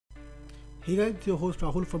Hey guys, it's your host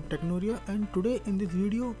Rahul from Technoria, and today in this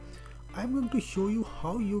video I'm going to show you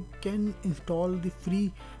how you can install the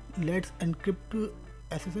free Let's Encrypt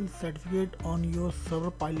SSL certificate on your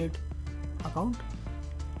ServerPilot account.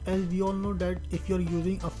 As we all know that if you're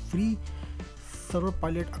using a free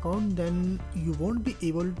ServerPilot account, then you won't be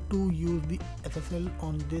able to use the SSL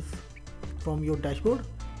on this from your dashboard.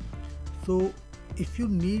 So if you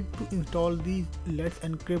need to install the Let's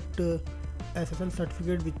Encrypt SSL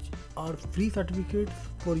certificate, which are free certificates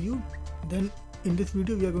for you, then in this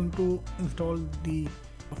video we are going to install the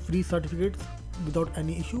free certificates without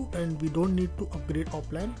any issue, and we don't need to upgrade our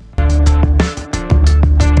plan.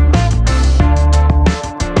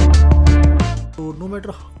 So no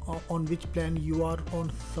matter on which plan you are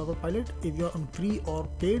on ServerPilot, if you are on free or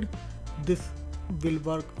paid, this will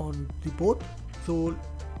work on the both. So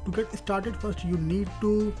to get started, first you need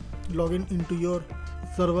to log in into your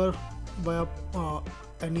server via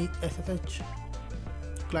any SSH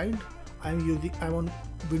client. I'm on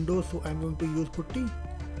Windows, so I'm going to use putty.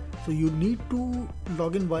 So you need to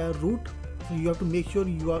log in via root. So you have to make sure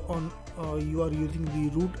you are using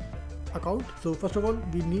the root account. So first of all,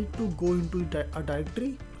 we need to go into a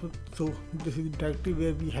directory. So this is the directory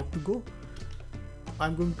where we have to go.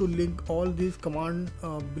 I'm going to link all these commands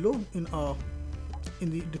below in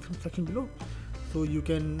the description section below, so you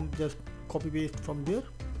can just copy paste from there.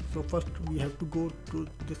 So first we have to go to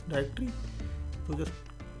this directory. So just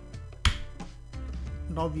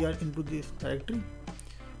now we are into this directory.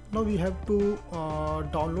 Now we have to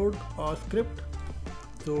download a script.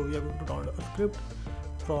 So we are going to download a script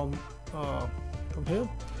from here.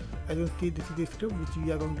 As you can see, this is the script which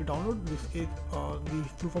we are going to download. This is the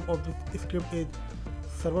full form of this script is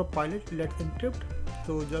ServerPilot Let's Encrypt.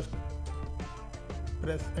 So just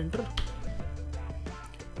press enter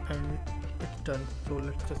and it's done. So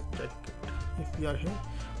let's just check it if we are here.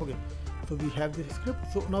 Okay, so we have this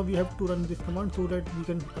script. So now we have to run this command so that we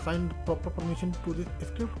can assign proper permission to this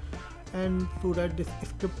script and so that this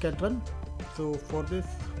script can run. So for this,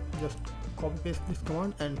 just copy paste this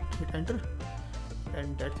command and hit enter,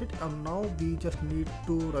 and that's it. And now we just need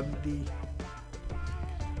to run the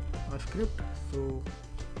script. So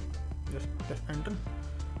just press enter.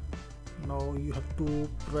 Now you have to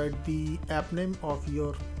provide the app name of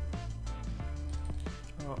your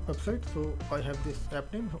website. So I have this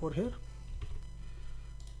app name over here.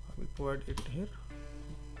 I will provide it here.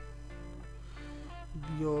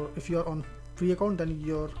 If you are on free account, then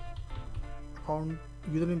your account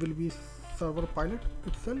username will be ServerPilot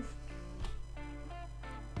itself.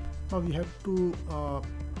 Now we have to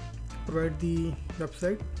provide the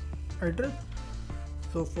website address.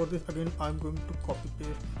 So for this, again I'm going to copy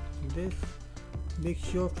paste this. Make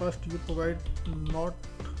sure first you provide non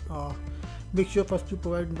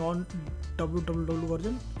www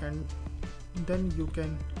version, and then you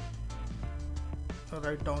can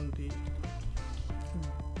write down the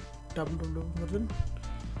www version.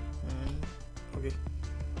 And okay,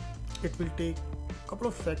 it will take a couple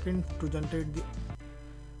of seconds to generate the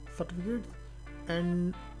certificates.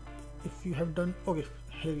 And if you have done, okay,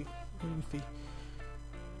 here you see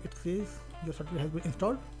it says your certificate has been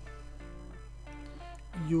installed.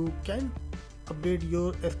 You can update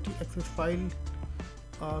your htaccess file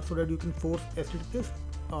so that you can force HTTPS.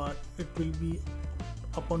 It will be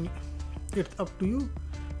it's up to you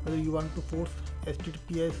whether you want to force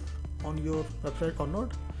HTTPS on your website or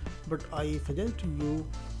not, but I suggest you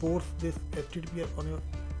force this HTTPS on your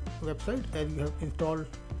website as you have installed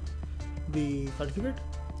the certificate.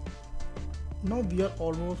 Now we are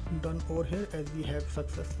almost done over here, as we have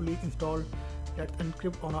successfully installed Let's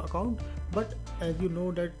Encrypt on our account. But as you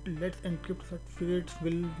know that Let's Encrypt certificates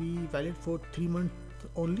will be valid for 3 months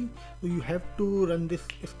only. So you have to run this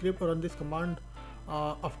script or run this command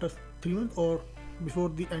after 3 months or before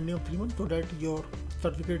the ending of 3 months, so that your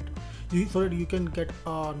certificate, so that you can get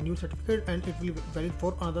a new certificate and it will be valid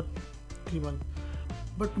for another 3 months.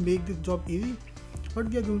 But to make this job easy, what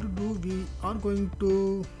we are going to do, we are going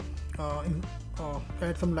to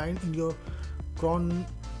add some line in your cron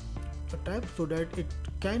tab so that it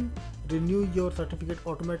can renew your certificate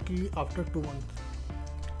automatically after 2 months.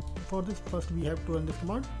 For this, first we have to run this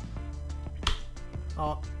command.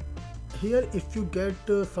 Here if you get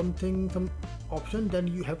some option, then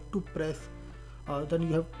you have to press then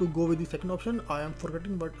you have to go with the second option. I am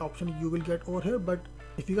forgetting what option you will get over here, but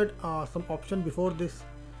if you get some option before this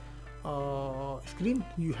screen,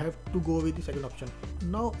 you have to go with the second option.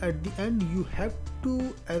 Now at the end you have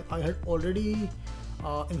to, as I had already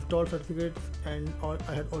installed certificates and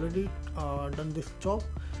I had already done this job,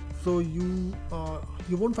 so you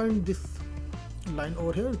won't find this line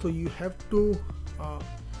over here. So you have to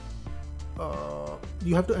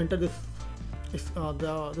you have to enter this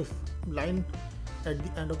line at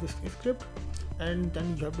the end of this script, and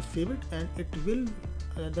then you have to save it, and it will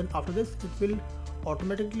then after this it will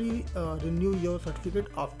automatically renew your certificate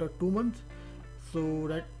after 2 months, so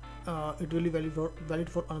that it will be valid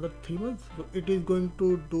for another 3 months. So it is going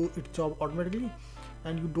to do its job automatically,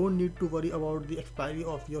 and you don't need to worry about the expiry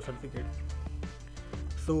of your certificate.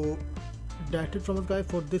 So that's it from us guys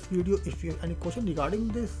for this video. If you have any question regarding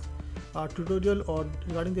this tutorial or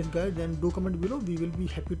regarding this guide, then do comment below. We will be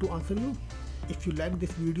happy to answer you. If you like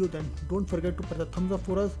this video, then don't forget to press the thumbs up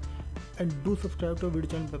for us, and do subscribe to our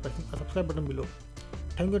video channel by pressing a subscribe button below.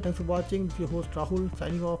 Thanks for watching. This is your host Rahul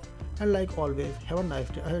signing off, and like always, have a nice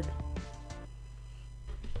day ahead.